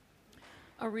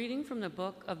A reading from the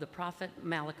book of the prophet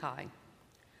Malachi.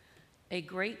 A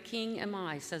great king am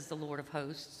I, says the Lord of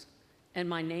hosts, and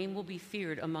my name will be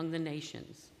feared among the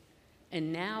nations.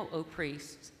 And now, O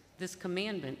priests, this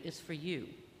commandment is for you.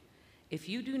 If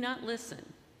you do not listen,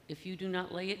 if you do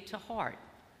not lay it to heart,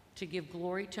 to give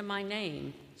glory to my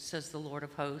name, says the Lord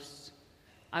of hosts,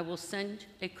 I will send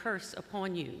a curse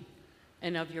upon you,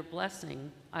 and of your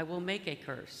blessing I will make a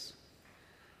curse.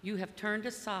 You have turned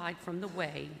aside from the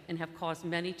way and have caused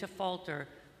many to falter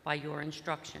by your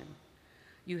instruction.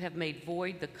 You have made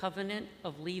void the covenant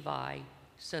of Levi,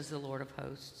 says the Lord of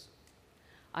hosts.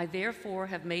 I therefore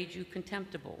have made you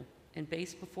contemptible and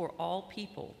base before all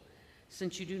people,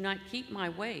 since you do not keep my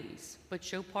ways, but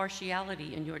show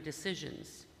partiality in your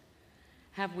decisions.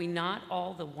 Have we not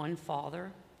all the one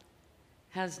Father?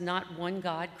 Has not one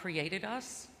God created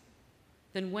us?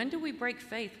 Then when do we break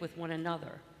faith with one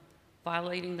another,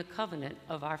 violating the covenant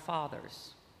of our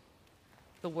fathers?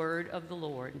 The word of the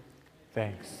Lord.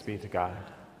 Thanks be to God.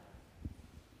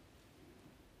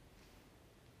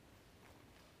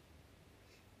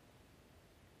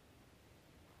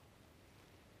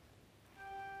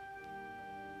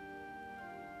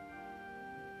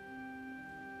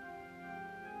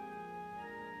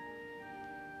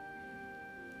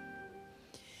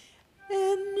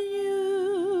 In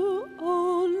you,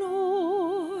 O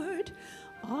Lord,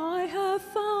 I have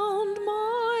found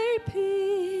my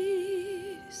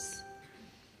peace.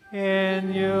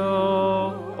 In you,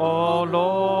 O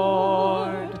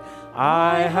Lord,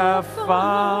 I have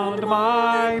found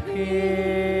my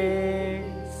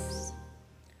peace.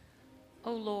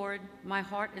 O Lord, my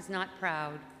heart is not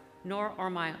proud, nor are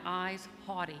my eyes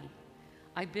haughty.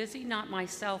 I busy not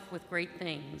myself with great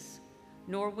things,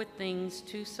 nor with things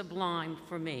too sublime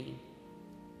for me.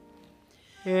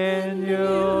 In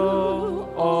you,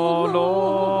 O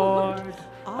Lord,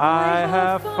 I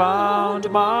have found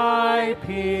my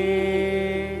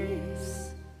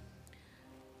peace.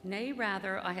 Nay,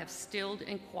 rather, I have stilled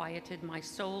and quieted my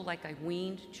soul like a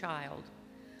weaned child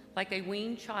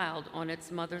on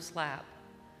its mother's lap.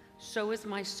 So is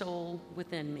my soul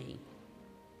within me.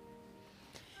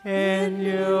 In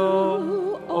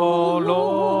you, O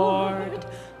Lord,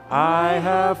 I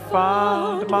have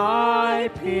found my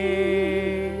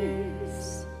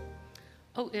peace.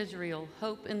 O Israel,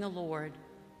 hope in the Lord,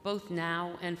 both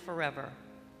now and forever.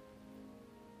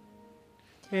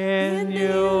 In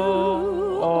you,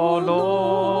 O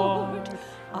Lord,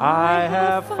 I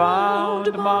have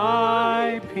found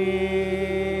my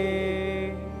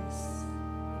peace.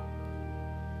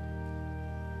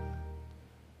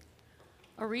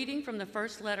 A reading from the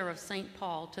first letter of St.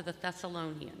 Paul to the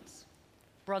Thessalonians.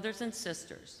 Brothers and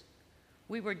sisters,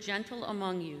 we were gentle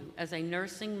among you as a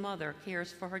nursing mother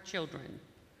cares for her children.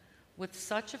 With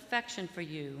such affection for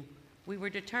you, we were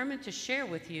determined to share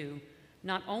with you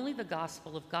not only the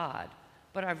gospel of God,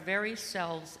 but our very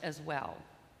selves as well.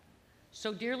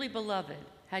 So dearly beloved,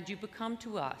 had you become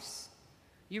to us,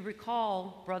 you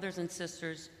recall, brothers and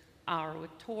sisters, our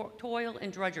toil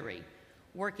and drudgery,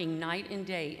 working night and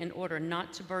day in order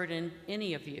not to burden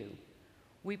any of you.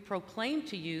 We proclaim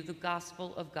to you the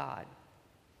gospel of God.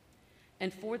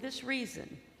 And for this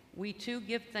reason, we too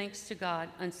give thanks to God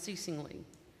unceasingly,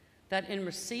 that in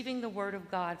receiving the word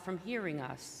of God from hearing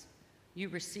us, you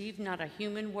receive not a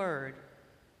human word,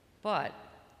 but,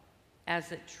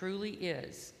 as it truly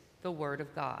is, the word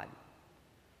of God,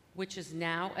 which is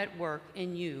now at work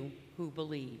in you who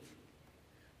believe.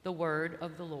 The word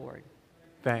of the Lord.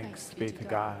 Thanks be to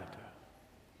God.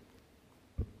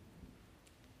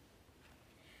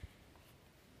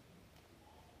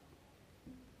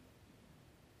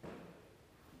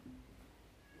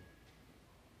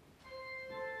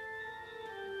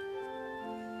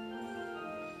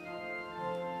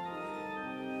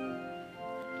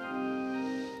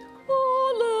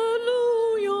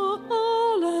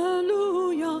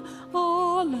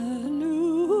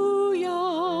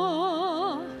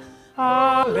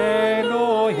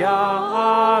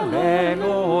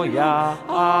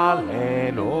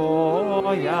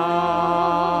 Alleluia.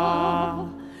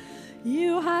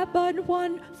 You have but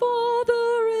one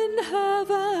Father in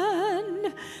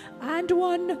heaven, and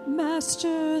one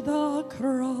Master, the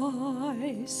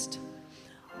Christ.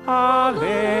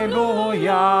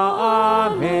 Alleluia,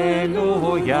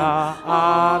 alleluia,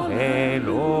 alleluia.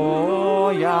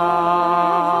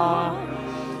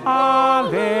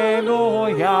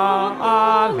 Alleluia,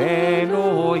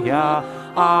 alleluia,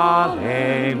 alleluia,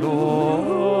 alleluia.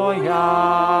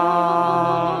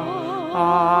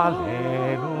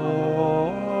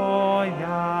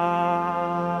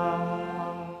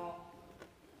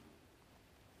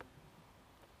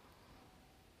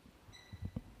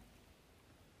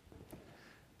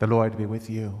 The Lord be with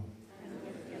you.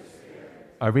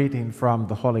 A reading from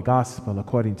the Holy Gospel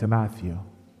according to Matthew.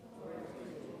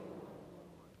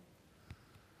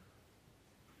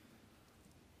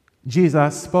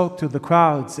 Jesus spoke to the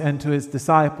crowds and to his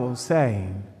disciples,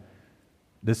 saying,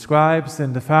 "The scribes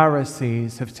and the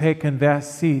Pharisees have taken their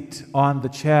seat on the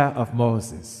chair of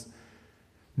Moses.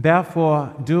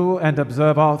 Therefore, do and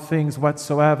observe all things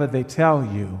whatsoever they tell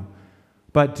you,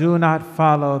 but do not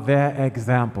follow their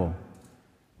example.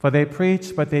 For they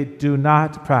preach, but they do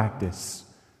not practice.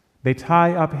 They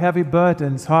tie up heavy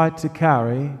burdens hard to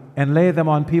carry and lay them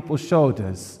on people's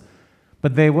shoulders,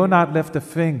 but they will not lift a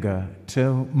finger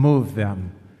to move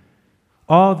them.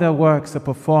 All their works are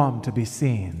performed to be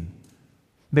seen.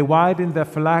 They widen their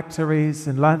phylacteries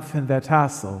and lengthen their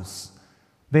tassels.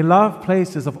 They love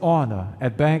places of honor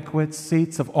at banquets,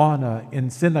 seats of honor in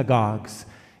synagogues,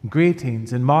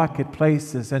 greetings in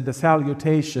marketplaces, and the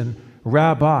salutation,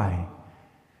 'Rabbi.'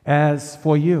 As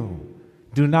for you,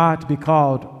 do not be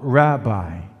called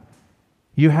Rabbi.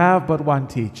 You have but one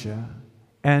teacher,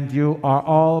 and you are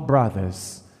all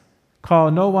brothers. Call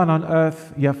no one on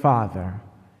earth your father.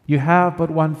 You have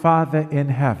but one Father in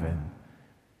heaven.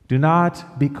 Do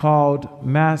not be called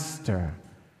master.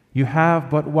 You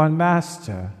have but one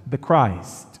master, the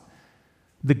Christ.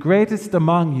 The greatest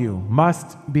among you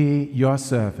must be your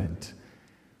servant.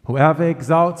 Whoever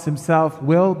exalts himself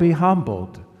will be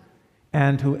humbled,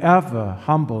 and whoever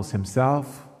humbles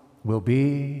himself will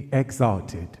be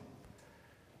exalted."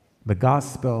 The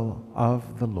Gospel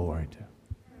of the Lord.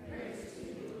 Praise to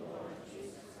you, Lord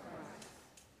Jesus Christ.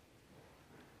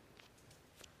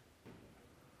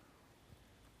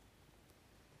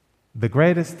 The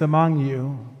greatest among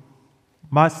you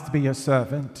must be your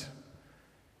servant.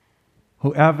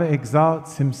 Whoever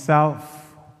exalts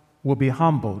himself will be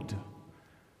humbled,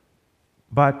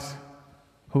 but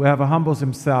whoever humbles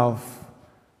himself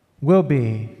will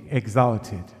be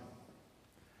exalted.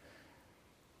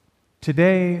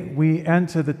 Today we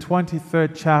enter the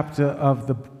 23rd chapter of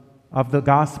the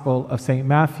Gospel of St.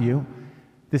 Matthew.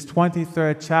 This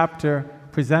 23rd chapter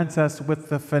presents us with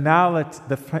the finale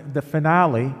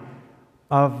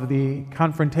of the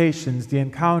confrontations, the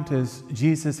encounters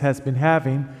Jesus has been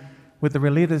having with the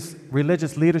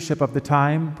religious leadership of the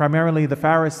time, primarily the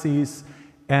Pharisees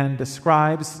and the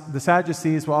scribes. The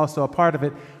Sadducees were also a part of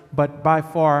it, but by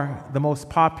far the most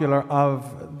popular of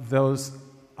those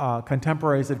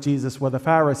contemporaries of Jesus were the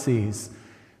Pharisees.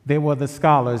 They were the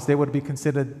scholars. They would be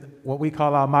considered what we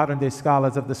call our modern-day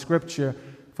scholars of the Scripture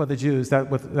for the Jews. That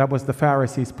was the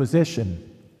Pharisees' position.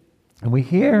 And we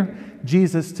hear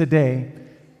Jesus today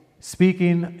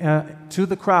speaking to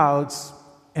the crowds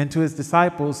and to his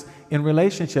disciples in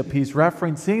relationship. He's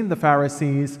referencing the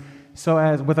Pharisees so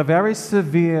as with a very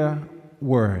severe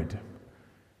word.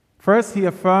 First, he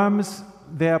affirms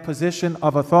their position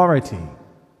of authority.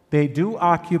 They do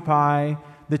occupy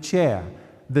the chair,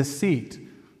 the seat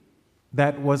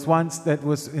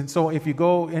and so if you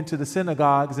go into the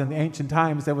synagogues in the ancient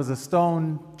times, there was a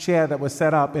stone chair that was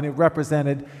set up and it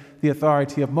represented the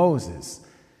authority of Moses.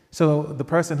 So the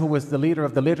person who was the leader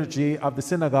of the liturgy of the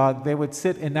synagogue, they would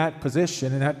sit in that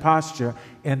position, in that posture,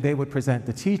 and they would present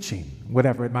the teaching,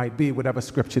 whatever it might be, whatever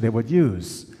scripture they would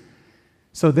use.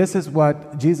 So this is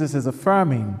what Jesus is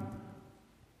affirming,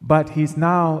 but he's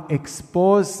now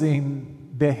exposing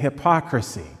their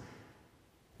hypocrisy.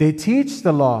 They teach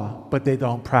the law, but they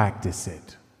don't practice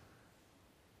it.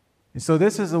 And so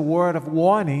this is a word of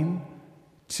warning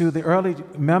to the early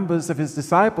members of his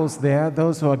disciples there,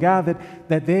 those who are gathered,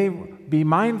 that they be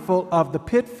mindful of the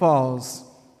pitfalls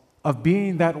of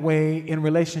being that way in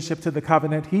relationship to the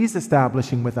covenant he's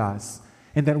establishing with us,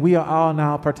 and that we are all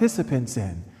now participants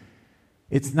in.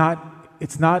 It's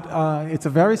a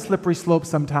very slippery slope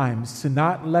sometimes to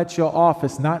not let your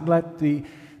office, not let the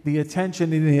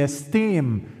attention and the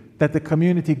esteem that the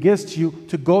community gives to you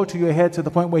to go to your head to the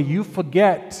point where you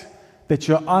forget that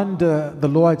you're under the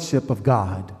lordship of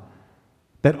God,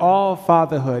 that all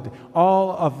fatherhood,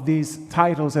 all of these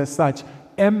titles as such,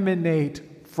 emanate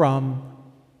from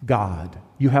God.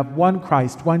 You have one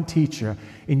Christ, one teacher,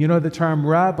 and you know the term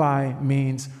rabbi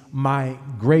means my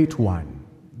great one.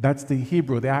 That's the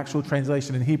Hebrew. The actual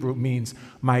translation in Hebrew means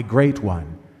my great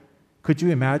one. Could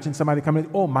you imagine somebody coming,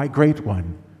 oh, my great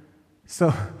one?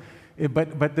 So,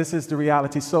 but this is the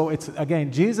reality. So it's,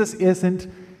 again, Jesus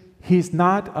he's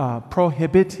not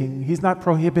prohibiting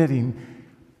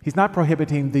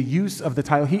the use of the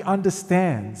title. He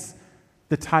understands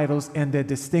the titles and their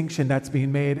distinction that's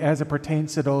being made as it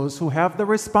pertains to those who have the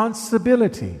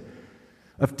responsibility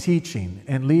of teaching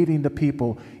and leading the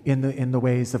people in the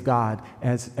ways of God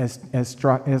as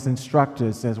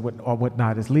instructors, as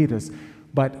whatnot, as leaders.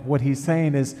 But what he's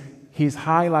saying is he's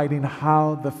highlighting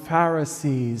how the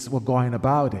Pharisees were going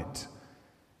about it.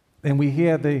 And we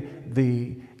hear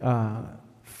the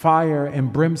fire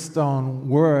and brimstone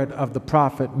word of the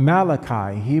prophet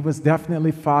Malachi. He was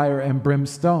definitely fire and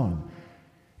brimstone.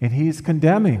 And he's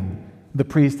condemning the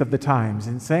priest of the times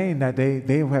and saying that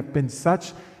they have been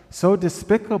so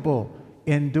despicable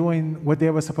in doing what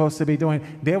they were supposed to be doing.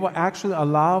 They were actually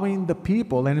allowing the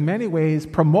people, and in many ways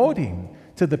promoting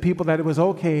to the people, that it was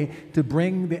okay to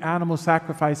bring the animal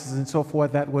sacrifices and so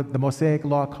forth that what the Mosaic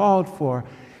law called for,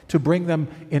 to bring them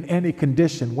in any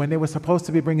condition, when they were supposed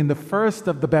to be bringing the first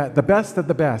of the best of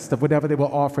the best of whatever they were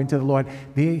offering to the Lord.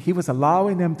 He was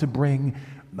allowing them to bring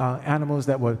animals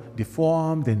that were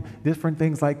deformed and different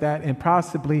things like that, and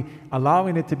possibly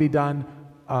allowing it to be done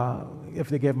if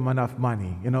they gave them enough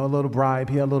money. A little bribe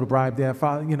here, a little bribe there.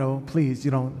 Please,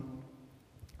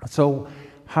 So,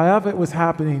 however it was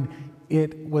happening,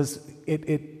 it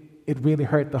really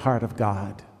hurt the heart of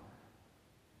God.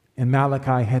 And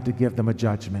Malachi had to give them a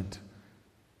judgment.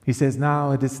 He says,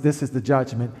 now this is the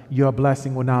judgment. Your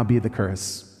blessing will now be the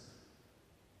curse.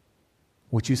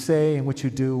 What you say and what you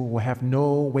do will have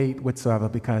no weight whatsoever,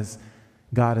 because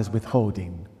God is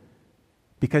withholding.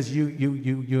 Because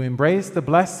you embrace the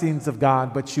blessings of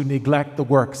God, but you neglect the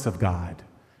works of God.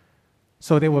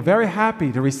 So they were very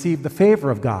happy to receive the favor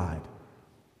of God,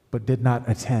 but did not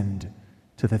attend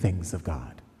to the things of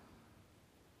God.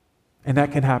 And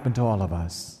that can happen to all of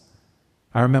us.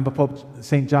 I remember Pope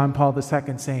St. John Paul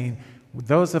II saying,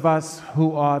 those of us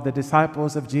who are the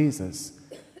disciples of Jesus,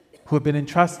 who have been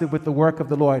entrusted with the work of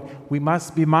the Lord, we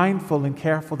must be mindful and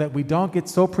careful that we don't get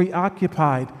so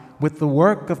preoccupied with the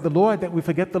work of the Lord that we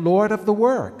forget the Lord of the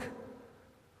work.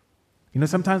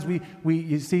 Sometimes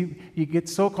you get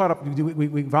so caught up,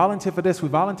 we volunteer for this, we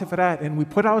volunteer for that, and we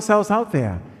put ourselves out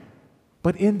there.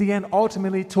 But in the end,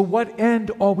 ultimately, to what end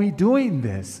are we doing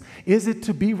this? Is it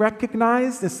to be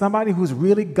recognized as somebody who's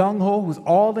really gung-ho, who's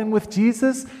all in with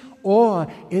Jesus? Or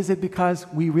is it because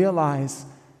we realize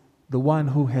the one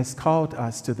who has called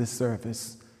us to this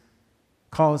service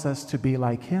calls us to be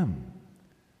like him,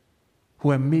 who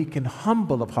are meek and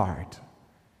humble of heart?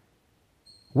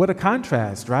 What a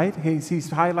contrast, right? He's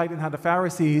highlighting how the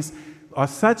Pharisees are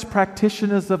such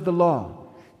practitioners of the law,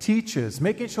 teachers,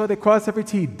 making sure they cross every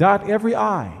T, dot every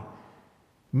I,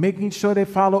 making sure they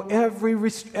follow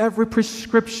every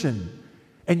prescription,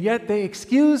 and yet they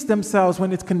excuse themselves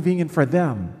when it's convenient for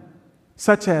them,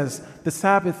 such as the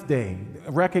Sabbath day,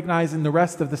 recognizing the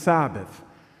rest of the Sabbath.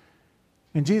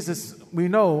 And Jesus, we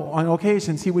know, on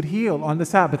occasions, he would heal on the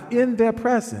Sabbath in their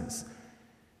presence.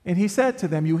 And he said to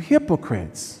them, you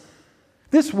hypocrites,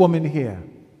 this woman here,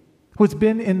 who's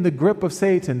been in the grip of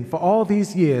Satan for all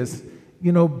these years,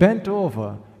 bent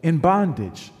over in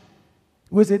bondage,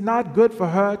 was it not good for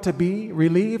her to be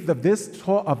relieved of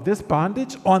this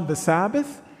bondage on the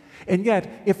Sabbath? And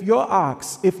yet, if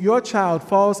your child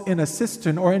falls in a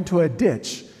cistern or into a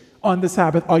ditch on the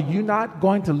Sabbath, are you not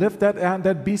going to lift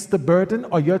that beast of burden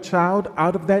or your child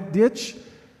out of that ditch?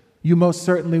 You most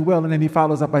certainly will. And then he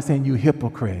follows up by saying, you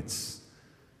hypocrites,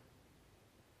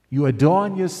 you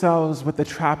adorn yourselves with the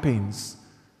trappings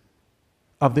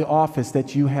of the office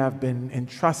that you have been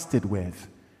entrusted with,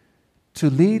 to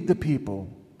lead the people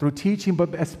through teaching,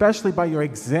 but especially by your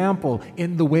example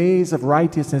in the ways of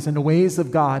righteousness and the ways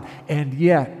of God, and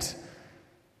yet,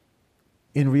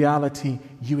 in reality,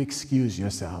 you excuse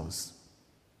yourselves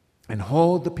and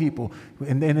hold the people,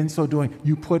 and in so doing,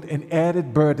 you put an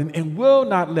added burden and will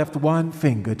not lift one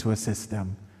finger to assist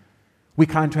them. We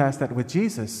contrast that with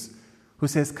Jesus, who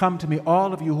says, come to me,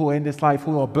 all of you who are in this life,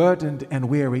 who are burdened and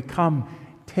weary, come,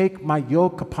 take my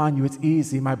yoke upon you, it's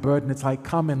easy, my burden it's light.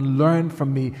 Come and learn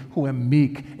from me, who am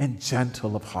meek and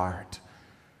gentle of heart.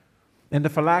 And the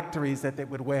phylacteries that they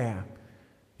would wear.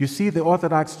 You see, the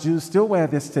Orthodox Jews still wear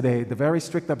this today, the very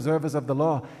strict observers of the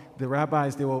law. The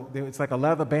rabbis, it's like a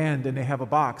leather band, and they have a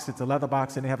box. It's a leather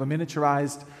box, and they have a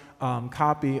miniaturized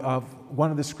copy of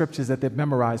one of the scriptures that they've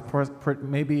memorized.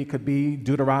 Maybe it could be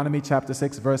Deuteronomy chapter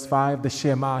 6, verse 5, the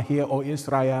Shema, hear, O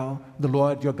Israel, the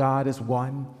Lord your God is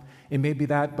one. It may be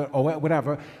that, or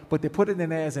whatever, but they put it in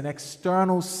there as an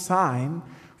external sign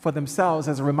for themselves,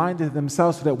 as a reminder to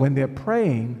themselves, so that when they're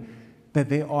praying, that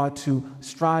they are to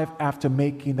strive after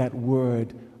making that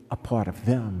word a part of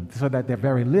them, so that their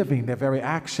very living, their very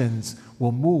actions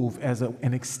will move as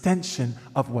an extension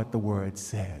of what the word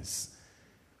says.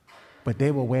 But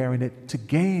they were wearing it to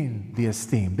gain the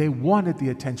esteem. They wanted the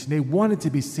attention. They wanted to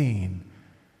be seen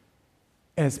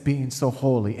as being so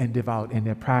holy and devout in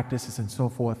their practices and so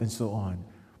forth and so on.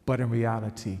 But in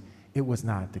reality, it was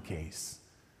not the case.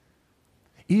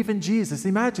 Even Jesus,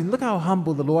 imagine, look how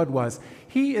humble the Lord was.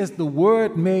 He is the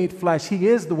Word made flesh. He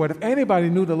is the Word. If anybody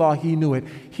knew the law, he knew it.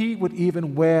 He would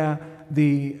even wear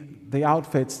the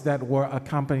outfits that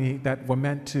were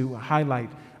meant to highlight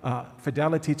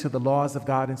fidelity to the laws of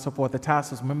God and so forth. The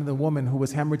tassels. Remember the woman who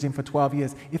was hemorrhaging for 12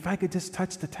 years? If I could just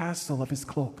touch the tassel of his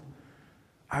cloak,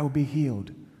 I will be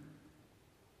healed.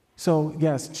 So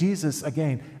yes, Jesus,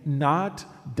 again, not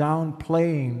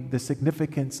downplaying the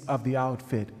significance of the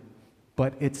outfit,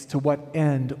 but it's to what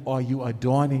end are you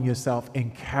adorning yourself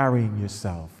and carrying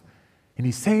yourself? And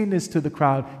he's saying this to the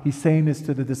crowd, he's saying this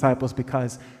to the disciples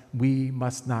because we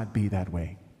must not be that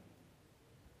way.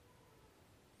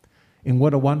 And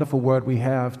what a wonderful word we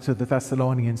have to the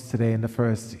Thessalonians today in the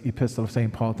first epistle of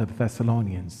St. Paul to the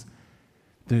Thessalonians.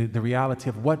 The reality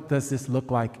of what does this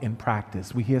look like in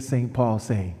practice. We hear St. Paul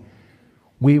say,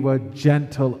 "We were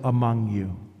gentle among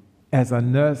you, as a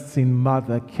nursing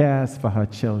mother cares for her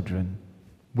children.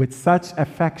 With such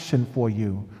affection for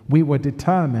you, we were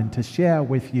determined to share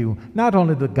with you not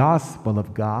only the gospel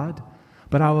of God,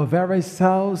 but our very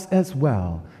selves as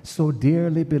well. So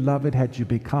dearly beloved had you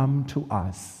become to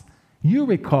us. You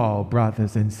recall,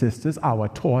 brothers and sisters, our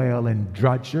toil and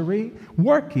drudgery,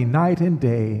 working night and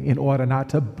day in order not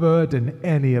to burden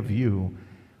any of you.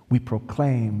 We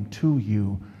proclaim to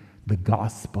you the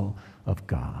gospel of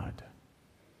God."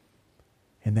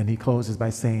 And then he closes by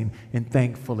saying, "And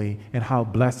thankfully, and how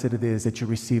blessed it is that you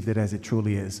received it as it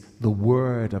truly is, the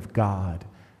word of God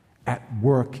at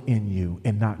work in you,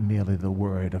 and not merely the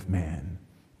word of man,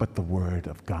 but the word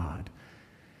of God."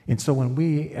 And so when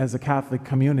we as a Catholic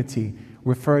community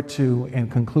refer to and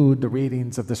conclude the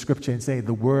readings of the scripture and say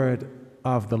the word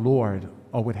of the Lord,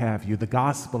 or what have you, the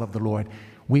gospel of the Lord,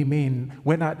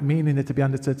 we're not meaning it to be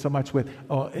understood so much with,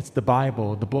 oh, it's the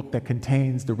Bible, the book that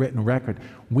contains the written record.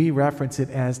 We reference it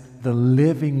as the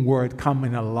living word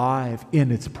coming alive in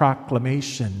its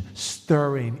proclamation,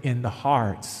 stirring in the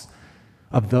hearts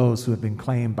of those who have been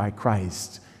claimed by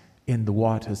Christ in the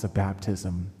waters of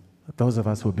baptism, those of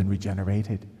us who have been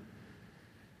regenerated.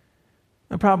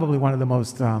 And probably one of the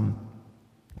most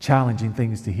challenging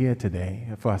things to hear today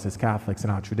for us as Catholics in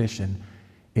our tradition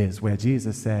is where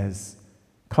Jesus says,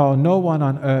 "Call no one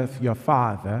on earth your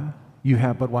father. You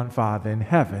have but one Father in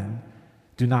heaven.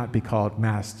 Do not be called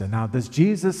master." Now, does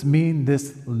Jesus mean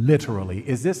this literally?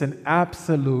 Is this an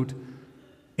absolute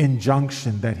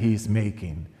injunction that he's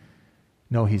making?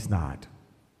 No, he's not.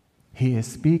 He is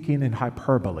speaking in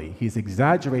hyperbole. He's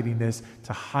exaggerating this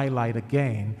to highlight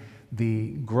again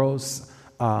the gross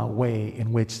way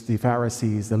in which the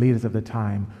Pharisees, the leaders of the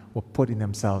time, were putting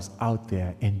themselves out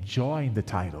there, enjoying the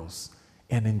titles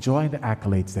and enjoying the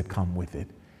accolades that come with it.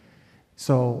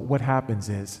 So what happens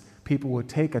is people will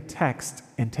take a text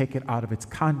and take it out of its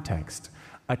context.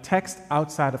 A text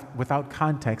without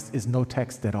context is no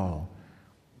text at all.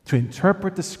 To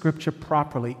interpret the scripture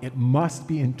properly, it must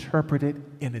be interpreted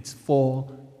in its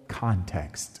full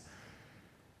context.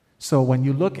 So when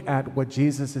you look at what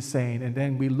Jesus is saying, and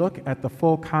then we look at the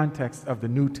full context of the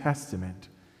New Testament,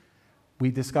 we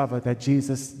discover that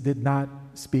Jesus did not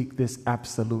speak this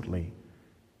absolutely.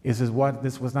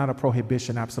 This was not a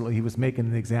prohibition absolutely. He was making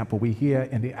an example. We hear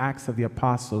in the Acts of the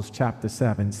Apostles, chapter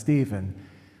 7, Stephen,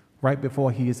 right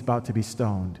before he is about to be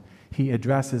stoned, he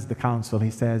addresses the council.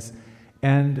 He says,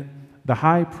 "And the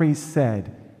high priest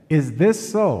said, 'Is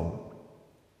this so?'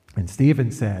 And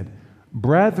Stephen said,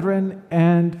 'Brethren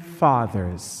and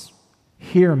fathers,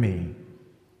 hear me.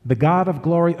 The God of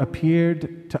glory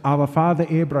appeared to our father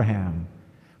Abraham,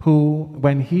 who,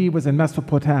 when he was in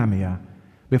Mesopotamia,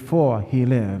 before he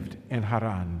lived in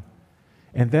Haran.'"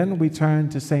 And then we turn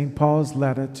to St. Paul's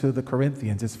letter to the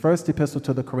Corinthians, his first epistle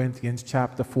to the Corinthians,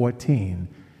 chapter 14.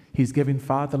 He's giving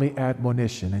fatherly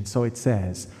admonition, and so it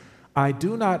says, "I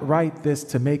do not write this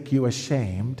to make you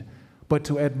ashamed, but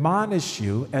to admonish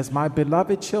you as my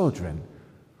beloved children.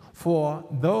 For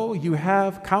though you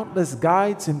have countless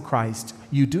guides in Christ,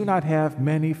 you do not have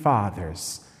many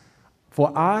fathers.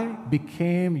 For I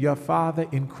became your father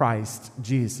in Christ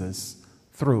Jesus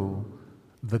through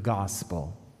the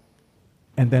gospel."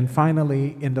 And then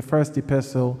finally, in the first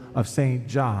epistle of St.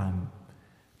 John,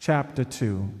 chapter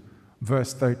 2,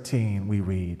 verse 13, we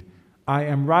read, "I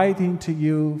am writing to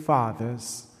you,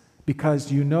 fathers,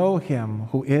 because you know him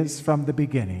who is from the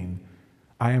beginning.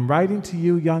 I am writing to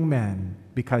you, young men,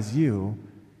 because you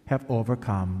have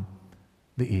overcome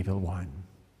the evil one."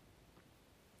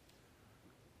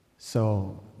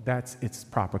 So that's its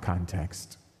proper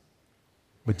context.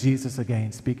 But Jesus,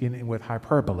 again, speaking with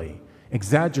hyperbole,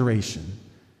 exaggeration,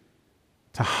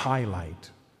 to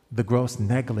highlight the gross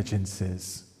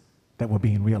negligences that were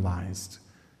being realized.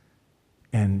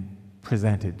 And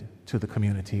presented to the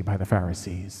community by the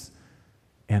Pharisees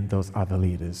and those other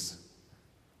leaders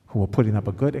who were putting up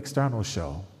a good external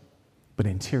show, but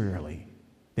interiorly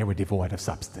they were devoid of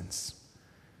substance.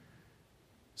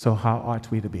 So how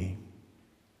ought we to be?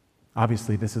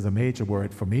 Obviously, this is a major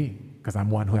word for me because I'm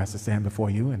one who has to stand before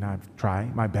you, and I've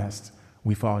tried my best.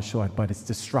 We fall short, but it's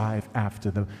to strive after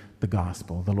the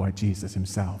gospel, the Lord Jesus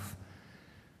himself.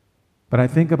 But I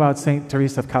think about St.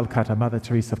 Teresa of Calcutta, Mother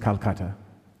Teresa of Calcutta,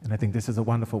 and I think this is a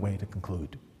wonderful way to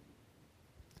conclude.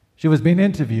 She was being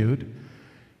interviewed,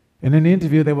 and in the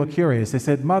interview they were curious. They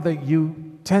said, "Mother,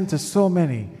 you tend to so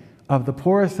many of the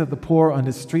poorest of the poor on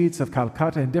the streets of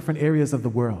Calcutta and different areas of the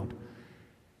world.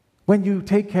 When you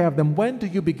take care of them, when do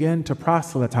you begin to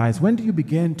proselytize? When do you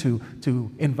begin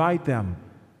to invite them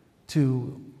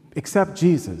to accept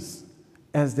Jesus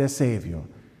as their Savior?"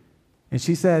 And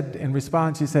she said, in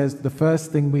response, she says, "The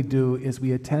first thing we do is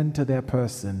we attend to their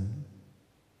person.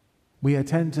 We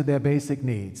attend to their basic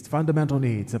needs, fundamental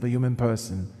needs of a human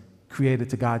person created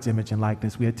to God's image and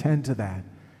likeness. We attend to that.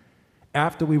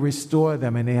 After we restore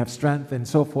them and they have strength and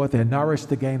so forth, they're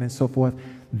nourished again and so forth,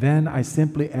 then I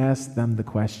simply ask them the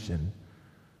question,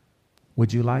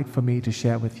 would you like for me to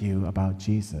share with you about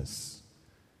Jesus?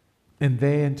 And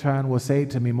they in turn will say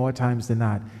to me more times than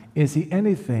not, is he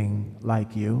anything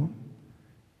like you?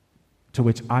 To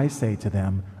which I say to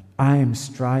them, I am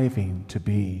striving to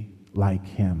be like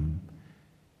him.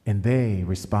 And they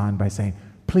respond by saying,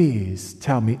 please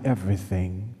tell me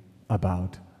everything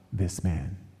about this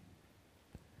man.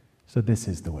 So this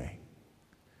is the way.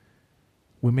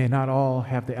 We may not all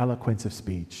have the eloquence of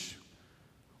speech.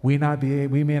 We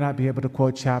may not be able to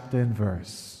quote chapter and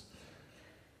verse.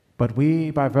 But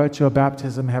we, by virtue of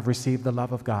baptism, have received the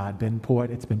love of God.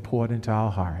 It's been poured into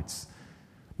our hearts.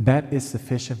 That is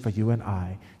sufficient for you and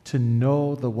I to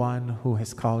know the one who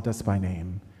has called us by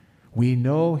name. We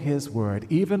know his word.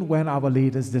 Even when our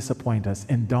leaders disappoint us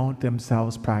and don't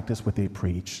themselves practice what they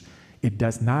preach, it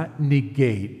does not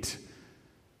negate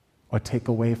or take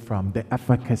away from the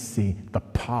efficacy, the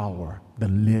power, the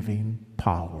living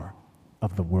power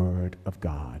of the Word of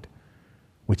God,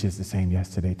 which is the same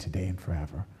yesterday, today, and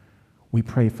forever. We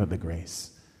pray for the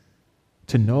grace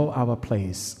to know our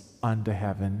place under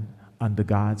heaven, under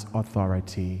God's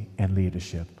authority and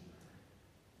leadership,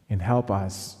 and help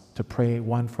us to pray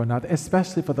one for another,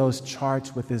 especially for those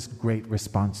charged with this great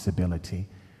responsibility,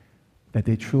 that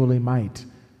they truly might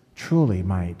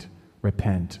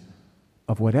repent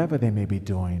of whatever they may be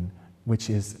doing, which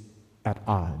is at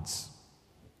odds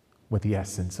with the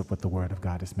essence of what the Word of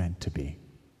God is meant to be.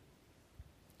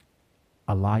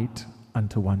 A light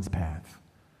unto one's path,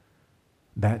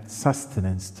 that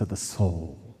sustenance to the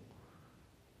soul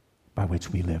by which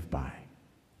we live by,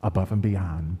 above and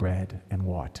beyond bread and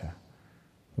water.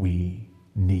 We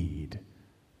need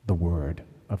the Word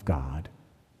of God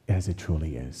as it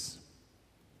truly is,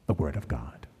 the Word of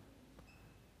God.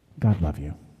 God love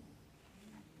you.